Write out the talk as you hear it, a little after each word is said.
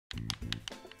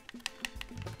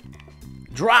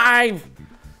drive.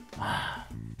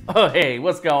 Oh, hey,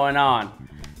 what's going on?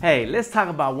 Hey, let's talk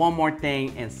about one more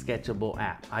thing in Sketchable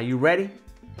app. Are you ready?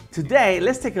 Today,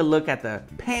 let's take a look at the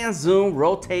pan, zoom,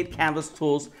 rotate canvas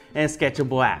tools in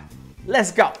Sketchable app.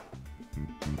 Let's go.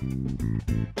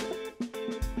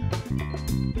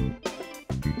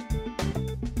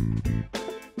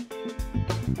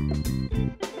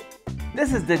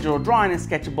 This is Digital Drawing in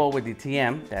Sketchable with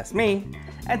DTM, that's me.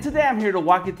 And today I'm here to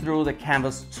walk you through the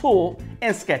canvas tool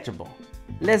in Sketchable.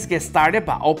 Let's get started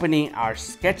by opening our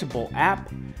Sketchable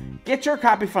app. Get your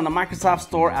copy from the Microsoft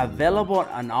Store, available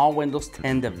on all Windows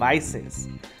 10 devices.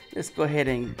 Let's go ahead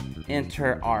and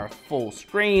enter our full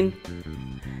screen.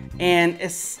 And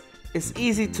it's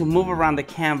easy to move around the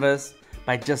canvas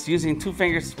by just using two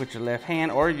fingers with your left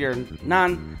hand or your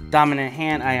non-dominant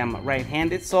hand. I am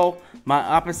right-handed, so my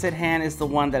opposite hand is the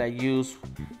one that I use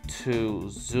to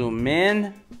zoom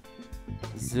in,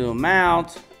 zoom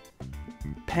out,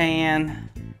 pan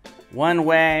one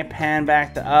way, pan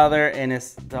back the other, and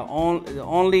it's the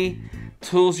only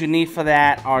tools you need for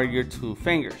that are your two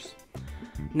fingers.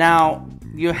 Now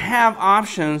you have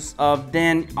options of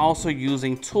then also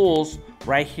using tools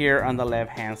right here on the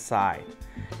left hand side,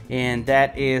 and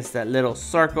that is that little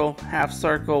circle, half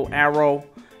circle, arrow.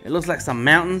 It looks like some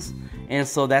mountains, and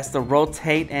so that's the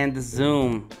rotate and the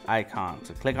zoom icon.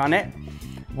 So click on it.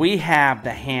 We have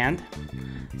the hand.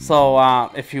 So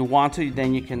if you want to,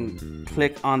 then you can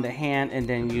click on the hand and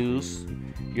then use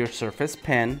your Surface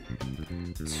Pen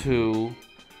to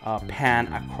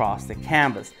pan across the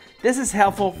canvas. This is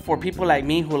helpful for people like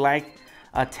me who like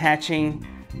attaching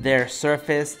their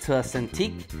surface to a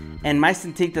Cintiq, and my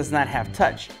Cintiq does not have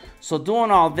touch. So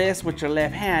doing all this with your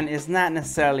left hand is not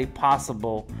necessarily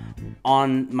possible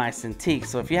on my Cintiq.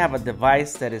 So if you have a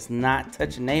device that is not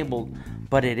touch enabled,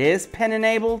 but it is pen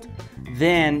enabled,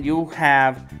 then you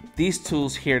have these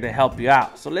tools here to help you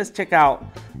out. So let's check out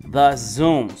the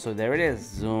zoom. So there it is,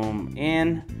 zoom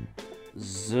in,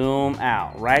 zoom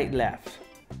out, right, left.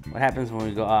 What happens when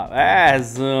we go up?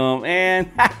 Zoom in.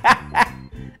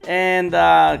 And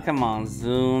come on,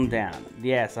 zoom down.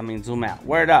 Yes, I mean zoom out.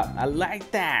 Word up, I like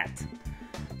that.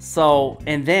 So,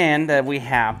 and then we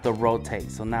have the rotate.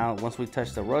 So now once we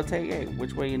touch the rotate, hey,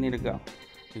 which way you need to go?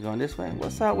 You going this way?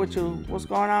 What's up with you? What's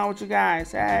going on with you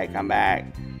guys? Hey, come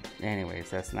back. Anyways,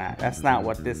 that's not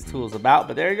what this tool is about,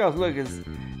 but there it goes. Look,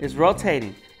 it's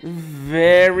rotating.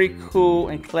 Very cool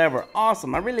and clever.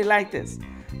 Awesome. I really like this.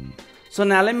 So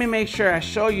now let me make sure I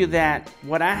show you that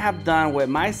what I have done with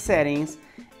my settings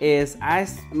is I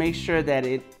make sure that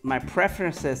my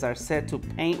preferences are set to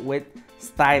paint with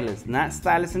stylus, not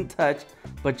stylus and touch,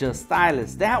 but just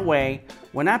stylus. That way,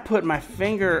 when I put my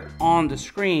finger on the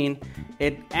screen,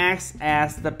 it acts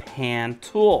as the pan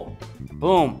tool.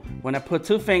 Boom. When I put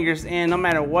two fingers in, no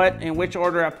matter what, in which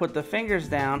order I put the fingers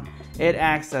down, it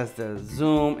acts as the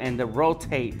zoom and the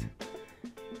rotate,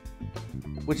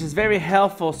 which is very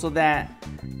helpful so that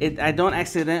I don't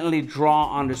accidentally draw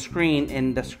on the screen,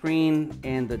 and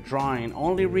the drawing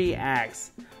only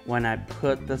reacts when I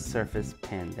put the Surface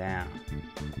Pen down.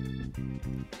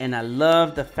 And I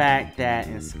love the fact that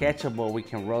in Sketchable we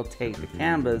can rotate the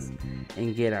canvas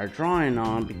and get our drawing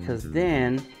on, because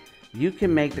then you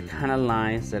can make the kind of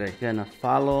lines that are gonna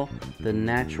follow the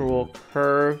natural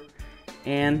curve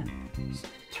and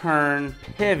turn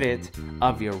pivot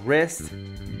of your wrist,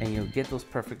 and you'll get those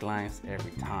perfect lines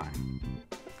every time.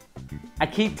 I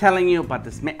keep telling you about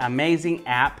this amazing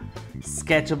app,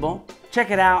 Sketchable. Check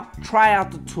it out, try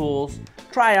out the tools,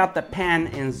 try out the pan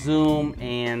and zoom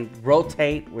and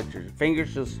rotate with your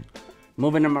fingers, just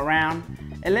moving them around,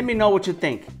 and let me know what you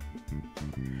think.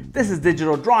 This is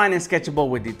Digital Drawing in Sketchable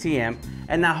with DTM,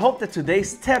 and I hope that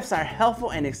today's tips are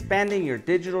helpful in expanding your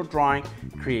digital drawing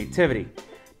creativity.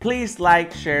 Please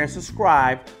like, share, and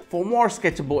subscribe for more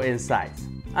Sketchable insights.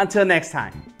 Until next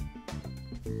time.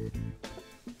 Let's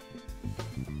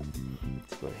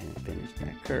go ahead and finish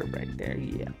that curve right there.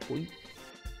 Yeah, boy.